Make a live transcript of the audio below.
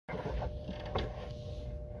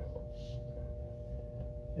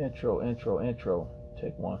Intro.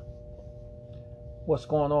 Take one. What's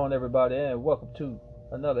going on, everybody, and welcome to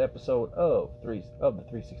another episode of the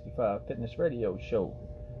 365 Fitness Radio Show.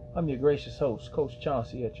 I'm your gracious host, Coach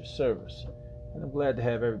Chauncey, at your service, and I'm glad to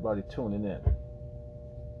have everybody tuning in.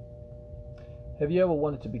 Have you ever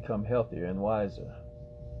wanted to become healthier and wiser,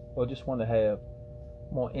 or just want to have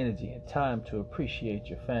more energy and time to appreciate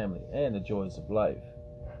your family and the joys of life?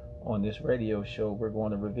 On this radio show, we're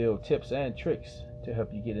going to reveal tips and tricks to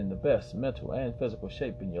help you get in the best mental and physical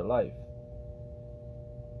shape in your life.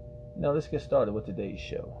 Now let's get started with today's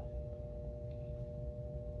show.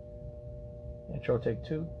 Intro take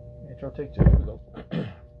two. Here we go.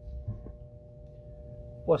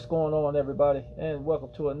 What's going on, everybody, and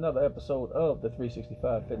welcome to another episode of the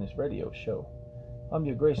 365 Fitness Radio Show. I'm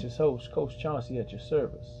your gracious host, Coach Chauncey, at your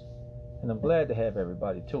service, and I'm glad to have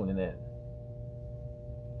everybody tuning in.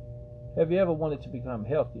 Have you ever wanted to become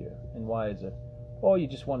healthier and wiser, or you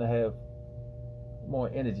just want to have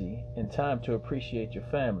more energy and time to appreciate your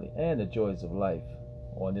family and the joys of life?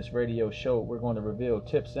 On this radio show, we're going to reveal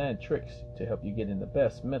tips and tricks to help you get in the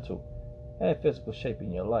best mental and physical shape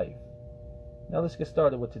in your life. Now let's get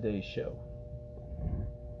started with today's show.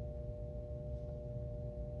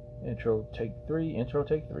 Intro take three.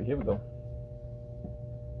 Here we go.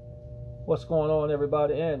 What's going on,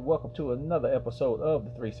 everybody, and welcome to another episode of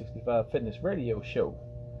the 365 Fitness Radio Show.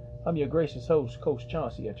 I'm your gracious host, Coach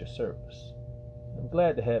Chauncey, at your service. I'm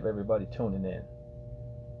glad to have everybody tuning in.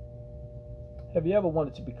 Have you ever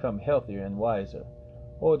wanted to become healthier and wiser,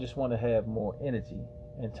 or just want to have more energy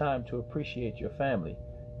and time to appreciate your family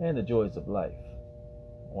and the joys of life?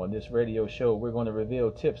 On this radio show, we're going to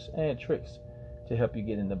reveal tips and tricks to help you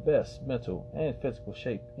get in the best mental and physical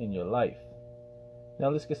shape in your life. Now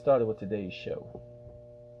let's get started with today's show.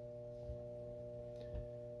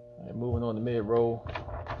 All right, moving on to mid-roll.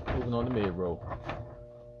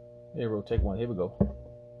 Mid-roll, take one. Here we go.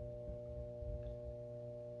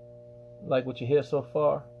 Like what you hear so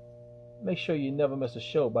far? Make sure you never miss a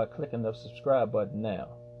show by clicking the subscribe button now.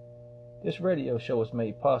 This radio show is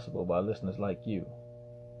made possible by listeners like you.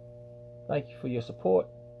 Thank you for your support.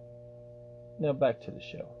 Now back to the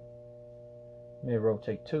show. Mid-roll,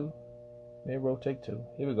 take two.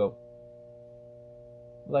 Here we go.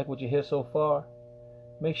 Like what you hear so far?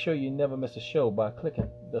 Make sure you never miss a show by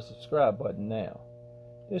clicking the subscribe button now.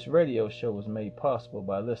 This radio show is made possible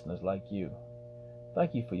by listeners like you.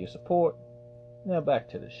 Thank you for your support. Now back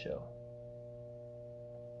to the show.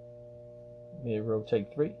 Mid-roll,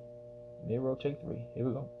 take three. Here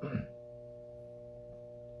we go.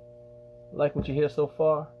 Like what you hear so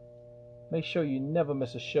far? Make sure you never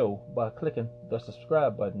miss a show by clicking the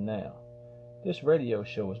subscribe button now. This radio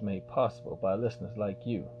show is made possible by listeners like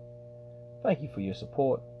you. Thank you for your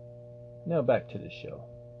support. Now back to the show.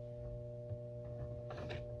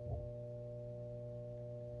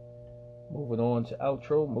 Moving on to the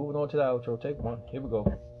outro. Take one. Here we go.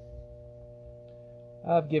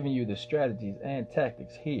 I've given you the strategies and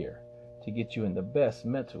tactics here to get you in the best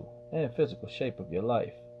mental and physical shape of your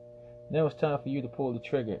life. Now it's time for you to pull the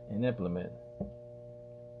trigger and implement.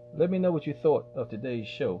 Let me know what you thought of today's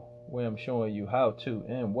show, where I'm showing you how to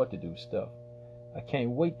and what to do stuff. I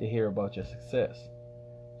can't wait to hear about your success.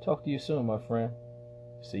 Talk to you soon, my friend.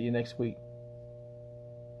 See you next week.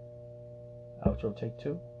 Outro take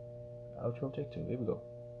two. Here we go.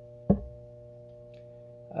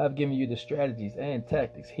 I've given you the strategies and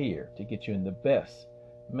tactics here to get you in the best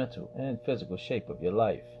mental and physical shape of your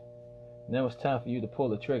life. Now it's time for you to pull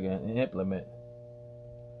the trigger and implement.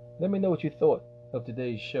 Let me know what you thought of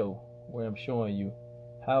today's show, where I'm showing you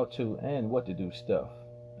how to and what to do stuff.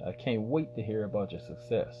 I can't wait to hear about your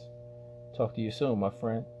success. Talk to you soon, my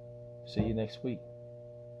friend. See you next week.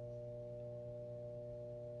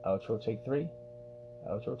 Outro take three.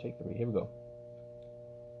 Here we go.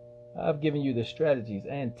 I've given you the strategies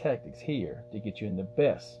and tactics here to get you in the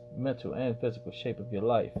best mental and physical shape of your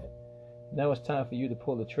life. Now it's time for you to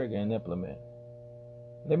pull the trigger and implement.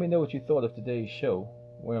 Let me know what you thought of today's show,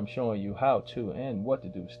 where I'm showing you how to and what to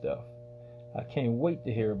do stuff. I can't wait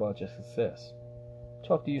to hear about your success.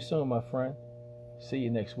 Talk to you soon, my friend. See you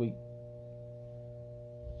next week.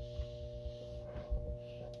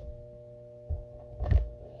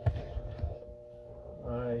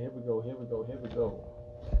 Alright, here we go.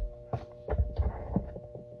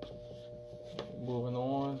 Moving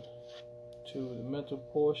on to the mental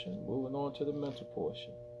portion.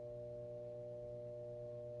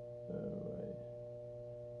 Alright.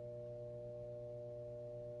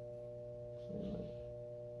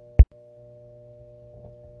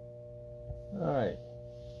 Alright.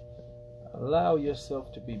 Allow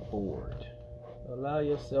yourself to be bored. Allow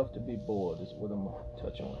yourself to be bored is what I'm going to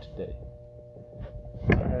touch on today.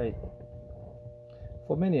 Alright.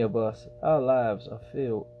 For many of us, our lives are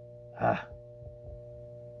filled.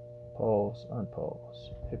 Pause, unpause.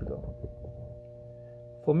 Here we go.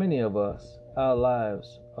 For many of us, our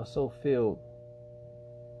lives are so filled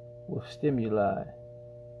with stimuli,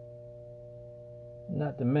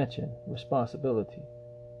 not to mention responsibility,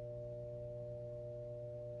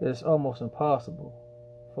 that it's almost impossible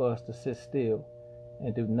for us to sit still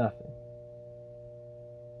and do nothing,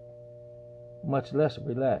 much less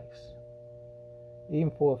relax,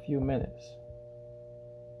 even for a few minutes.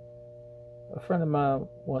 A friend of mine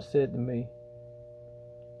once said to me,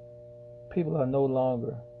 people are no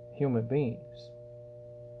longer human beings.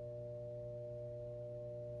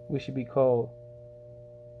 We should be called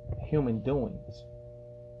human doings.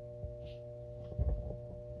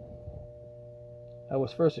 I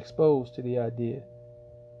was first exposed to the idea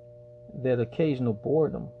that occasional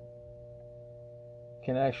boredom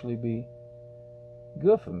can actually be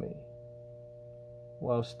good for me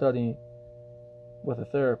while studying with a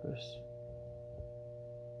therapist.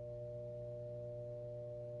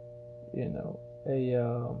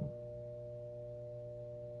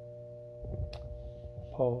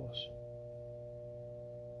 Pause.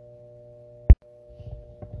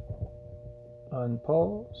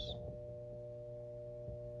 Unpause.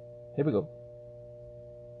 Here we go.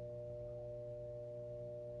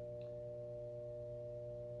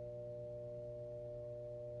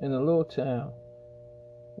 In a little town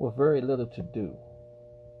with very little to do,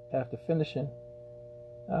 after finishing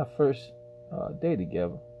our first day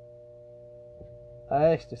together, I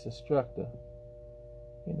asked this instructor,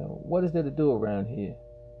 what is there to do around here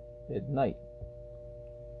at night?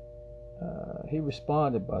 He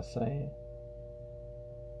responded by saying,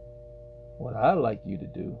 what I'd like you to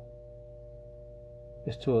do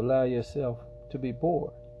is to allow yourself to be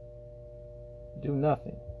bored. Do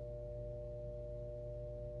nothing.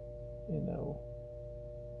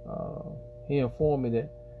 He informed me that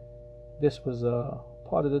this was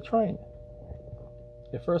part of the training.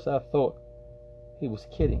 At first I thought he was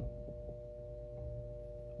kidding.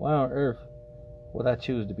 Why on earth would I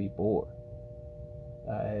choose to be bored?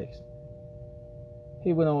 I asked.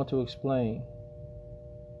 He went on to explain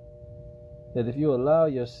that if you allow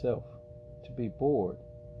yourself to be bored,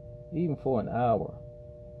 even for an hour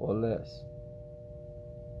or less,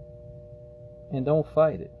 and don't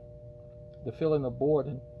fight it, the feeling of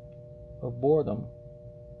boredom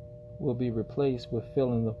will be replaced with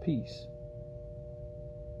feeling of peace.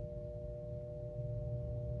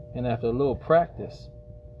 And after a little practice,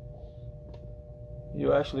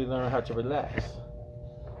 you actually learn how to relax.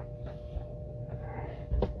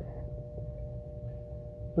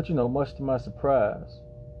 But much to my surprise,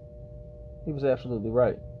 he was absolutely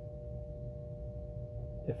right.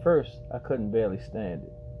 At first, I couldn't barely stand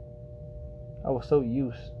it. I was so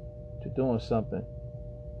used to doing something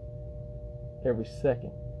every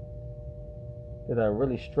second that I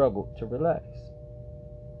really struggled to relax.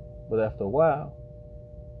 But after a while,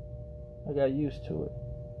 I got used to it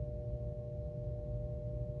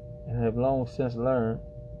and have long since learned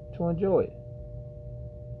to enjoy it.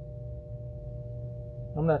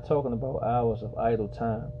 I'm not talking about hours of idle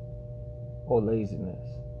time or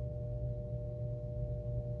laziness,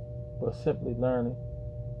 but simply learning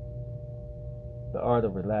the art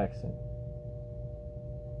of relaxing,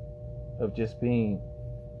 of just being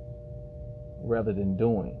rather than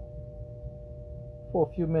doing, for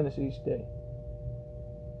a few minutes each day.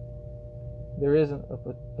 There isn't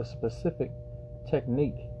a specific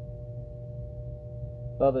technique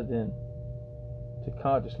other than to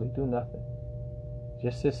consciously do nothing.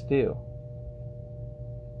 Just sit still.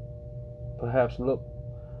 Perhaps look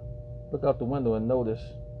out the window and notice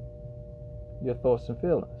your thoughts and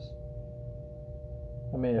feelings.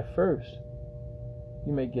 At first,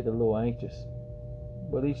 you may get a little anxious,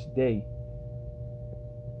 but each day,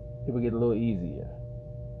 it will get a little easier.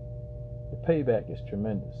 The payback is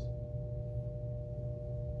tremendous.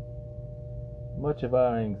 Much of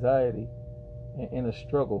our anxiety and inner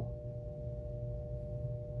struggle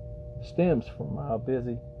stems from our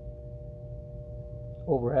busy,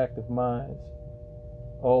 overactive minds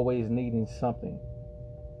always needing something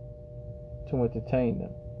to entertain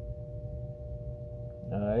them.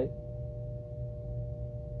 Alright?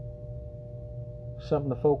 Something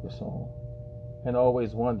to focus on, and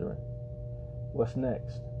always wondering what's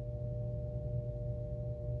next.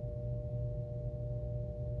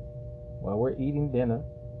 While we're eating dinner,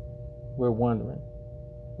 we're wondering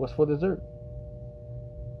what's for dessert.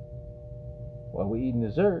 While we're eating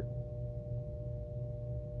dessert,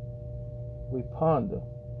 we ponder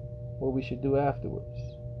what we should do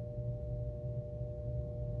afterwards.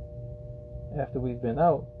 After we've been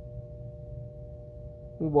out,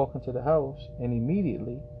 we walk into the house and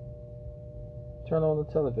immediately turn on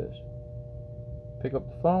the television, pick up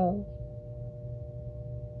the phone,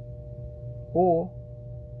 or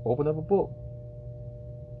open up a book,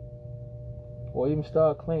 or even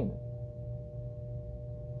start cleaning.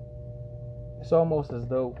 It's almost as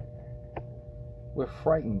though we're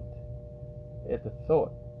frightened at the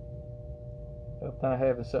thought of not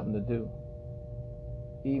having something to do,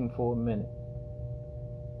 even for a minute.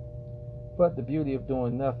 But the beauty of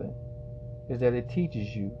doing nothing is that it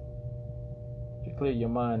teaches you to clear your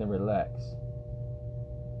mind and relax.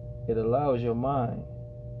 It allows your mind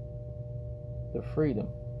the freedom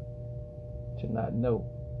to not know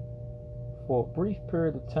for a brief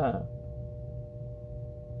period of time,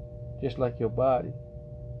 just like your body.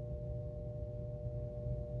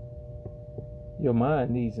 Your mind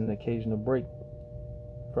needs an occasional break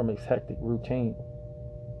from its hectic routine.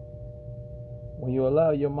 When you allow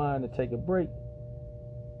your mind to take a break,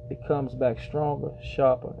 it comes back stronger,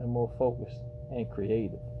 sharper, and more focused and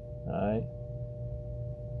creative. Alright?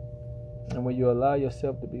 And when you allow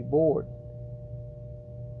yourself to be bored,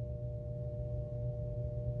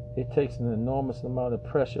 it takes an enormous amount of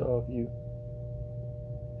pressure off you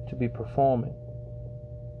to be performing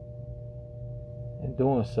and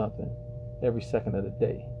doing something every second of the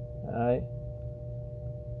day. Alright?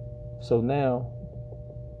 So now,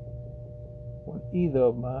 when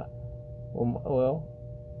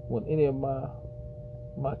any of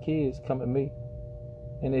my kids come at me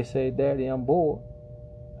and they say, "Daddy, I'm bored,"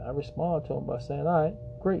 I respond to them by saying, "All right,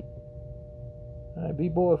 great. All right, be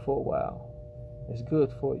bored for a while. It's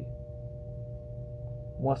good for you."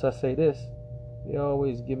 Once I say this, they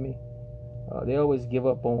always give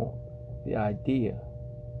up on the idea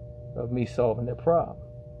of me solving their problem.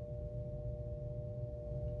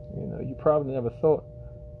 You know, you probably never thought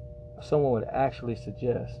someone would actually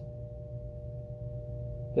suggest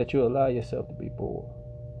that you allow yourself to be bored.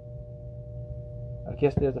 I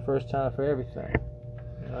guess there's a first time for everything.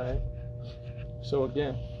 Alright? So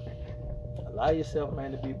again, allow yourself,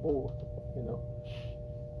 man, to be bored. You know,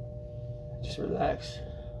 just relax.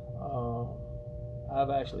 I've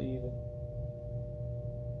actually even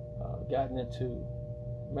gotten into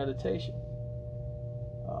meditation,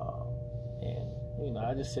 and you know,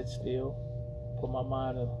 I just sit still, put my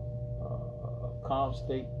mind in a calm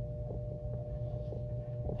state.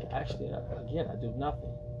 Actually, I do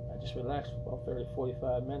nothing. I just relax for about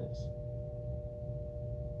 30-45 minutes.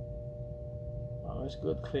 It's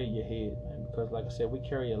good to clear your head, man, because like I said, we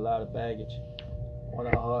carry a lot of baggage on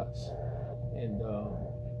our hearts, and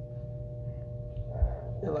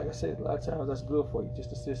like I said, a lot of times that's good for you, just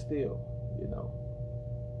to sit still, you know.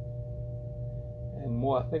 And the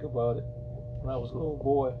more I think about it, when I was a little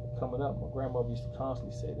boy coming up, my grandmother used to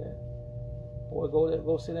constantly say that, "Boy,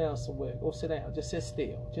 go sit down somewhere. Go sit down. Just sit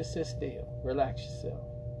still. Just sit still. Relax yourself."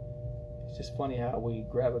 It's just funny how we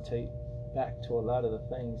gravitate back to a lot of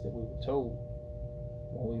the things that we were told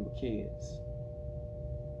when we were kids.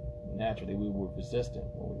 Naturally, we were resistant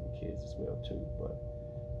when we were kids as well too. But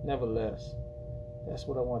nevertheless, that's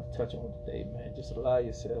what I want to touch on today, man. Just allow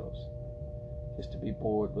yourselves just to be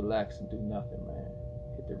bored, relax, and do nothing, man.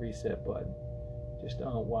 Hit the reset button. Just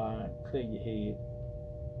unwind, clear your head.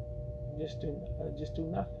 Just do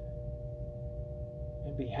nothing,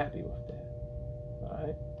 and be happy with that. All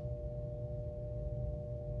right.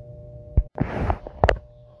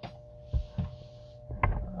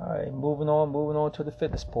 All right. Moving on to the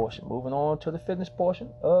fitness portion. Moving on to the fitness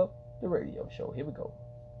portion of the radio show. Here we go.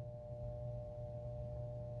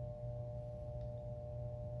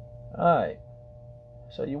 All right.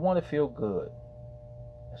 So you want to feel good.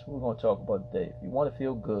 That's what we're going to talk about today. If you want to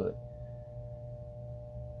feel good,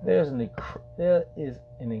 there is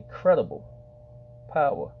an incredible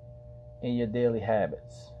power in your daily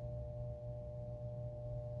habits.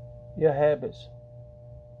 Your habits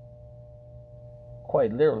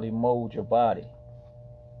quite literally mold your body,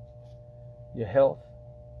 your health,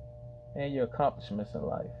 and your accomplishments in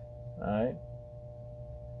life. Alright?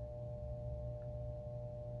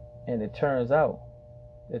 And it turns out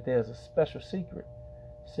that there's a special secret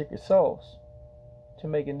sauce to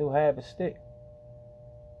making new habits stick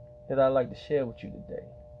that I'd like to share with you today.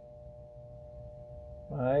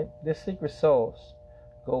 Alright? This secret sauce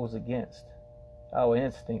goes against our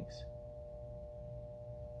instincts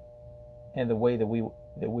and the way that we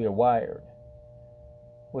are wired,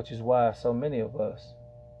 which is why so many of us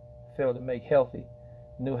fail to make healthy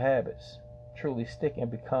new habits truly stick and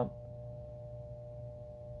become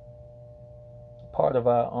part of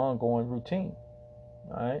our ongoing routine.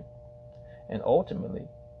 Alright? and ultimately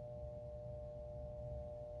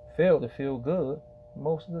fail to feel good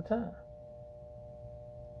most of the time.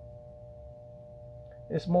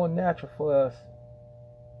 It's more natural for us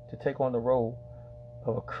to take on the role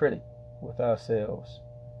of a critic with ourselves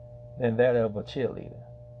than that of a cheerleader.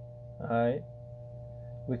 Alright?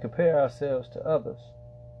 We compare ourselves to others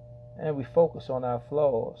and we focus on our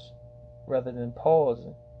flaws rather than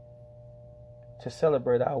pausing to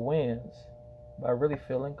celebrate our wins by really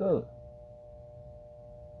feeling good.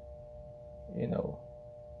 You know,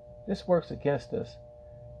 this works against us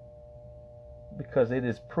because it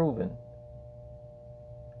is proven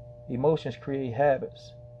emotions create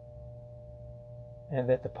habits, and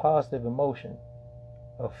that the positive emotion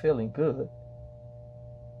of feeling good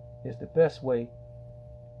is the best way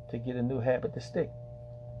to get a new habit to stick.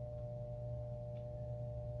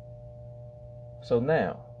 So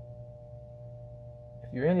now,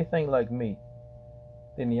 if you're anything like me,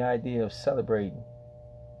 then the idea of celebrating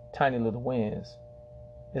tiny little wins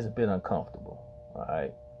is a bit uncomfortable.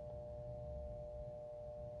 Alright?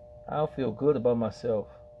 I don't feel good about myself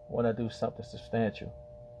when I do something substantial,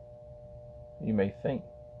 you may think.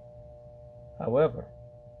 However,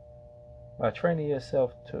 by training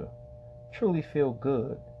yourself to truly feel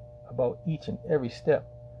good about each and every step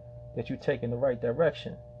that you take in the right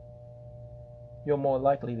direction, you're more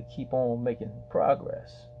likely to keep on making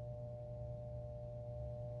progress.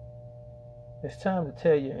 It's time to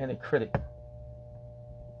tell your inner critic to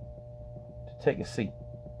take a seat.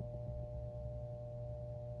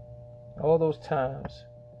 All those times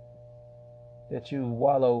that you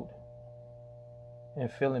wallowed in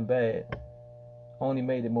feeling bad only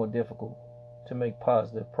made it more difficult to make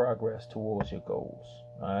positive progress towards your goals.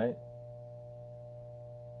 Alright?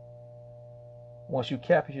 Once you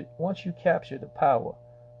capture the power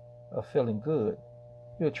of feeling good,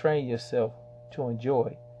 you'll train yourself to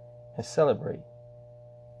enjoy and celebrate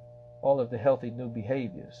all of the healthy new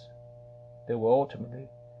behaviors that will ultimately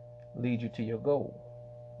lead you to your goal.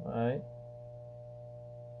 Alright?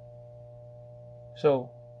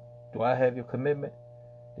 So, do I have your commitment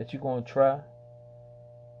that you're going to try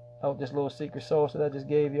out this little secret sauce that I just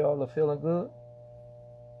gave y'all of feeling good?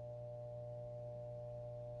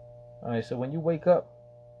 Alright, so when you wake up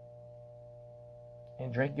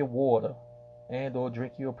and drink your water and or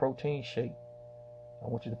drink your protein shake, I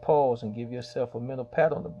want you to pause and give yourself a mental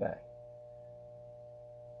pat on the back.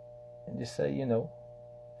 And just say,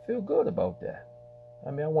 feel good about that. I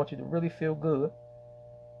want you to really feel good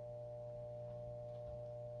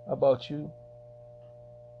about you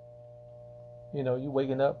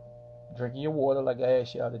waking up, drinking your water like I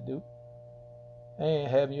asked y'all to do, and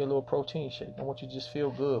having your little protein shake. I want you to just feel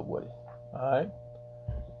good with it. Alright?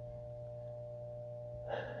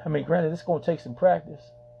 Granted, it's going to take some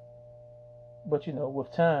practice, but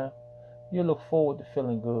with time, you'll look forward to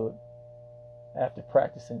feeling good after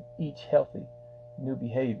practicing each healthy new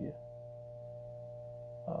behavior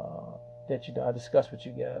that I discuss with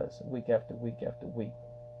you guys week after week after week.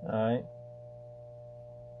 Alright?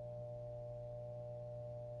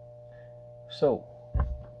 So,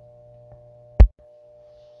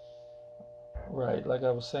 right, like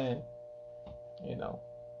I was saying, I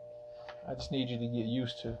just need you to get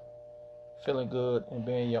used to feeling good and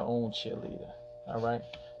being your own cheerleader. Alright?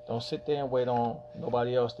 Don't sit there and wait on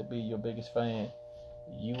nobody else to be your biggest fan.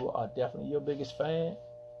 You are definitely your biggest fan,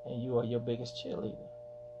 and you are your biggest cheerleader.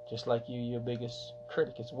 Just like you're your biggest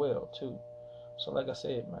critic as well, too. So like I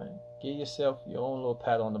said, man, give yourself your own little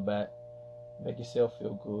pat on the back. Make yourself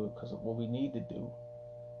feel good, because what we need to do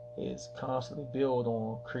is constantly build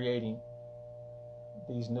on creating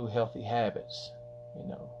these new healthy habits.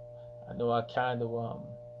 I know I kind of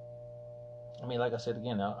like I said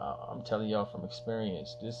again, I'm telling y'all from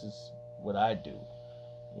experience. This is what I do.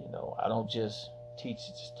 I don't just teach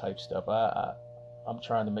this type stuff. I'm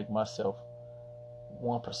trying to make myself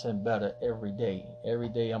 1% better every day. Every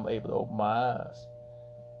day I'm able to open my eyes,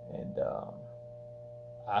 and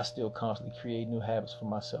I still constantly create new habits for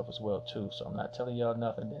myself as well too. So I'm not telling y'all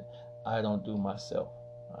nothing that I don't do myself.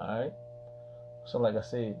 Alright? So like I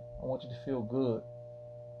said, I want you to feel good,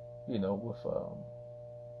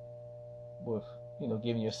 with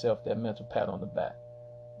giving yourself that mental pat on the back.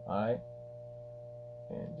 Alright?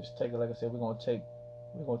 And just take it, like I said, we're gonna take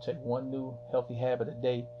one new healthy habit a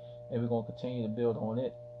day, and we're gonna continue to build on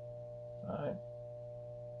it. Alright?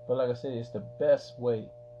 But like I said, it's the best way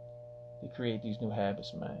to create these new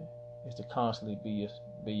habits, man, is to constantly be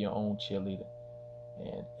your own cheerleader.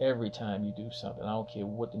 And every time you do something, I don't care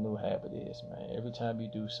what the new habit is, man, every time you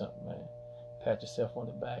do something, man, pat yourself on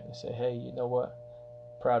the back and say, hey, you know what?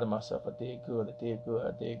 Proud of myself. I did good.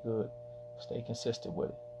 Stay consistent with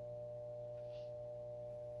it.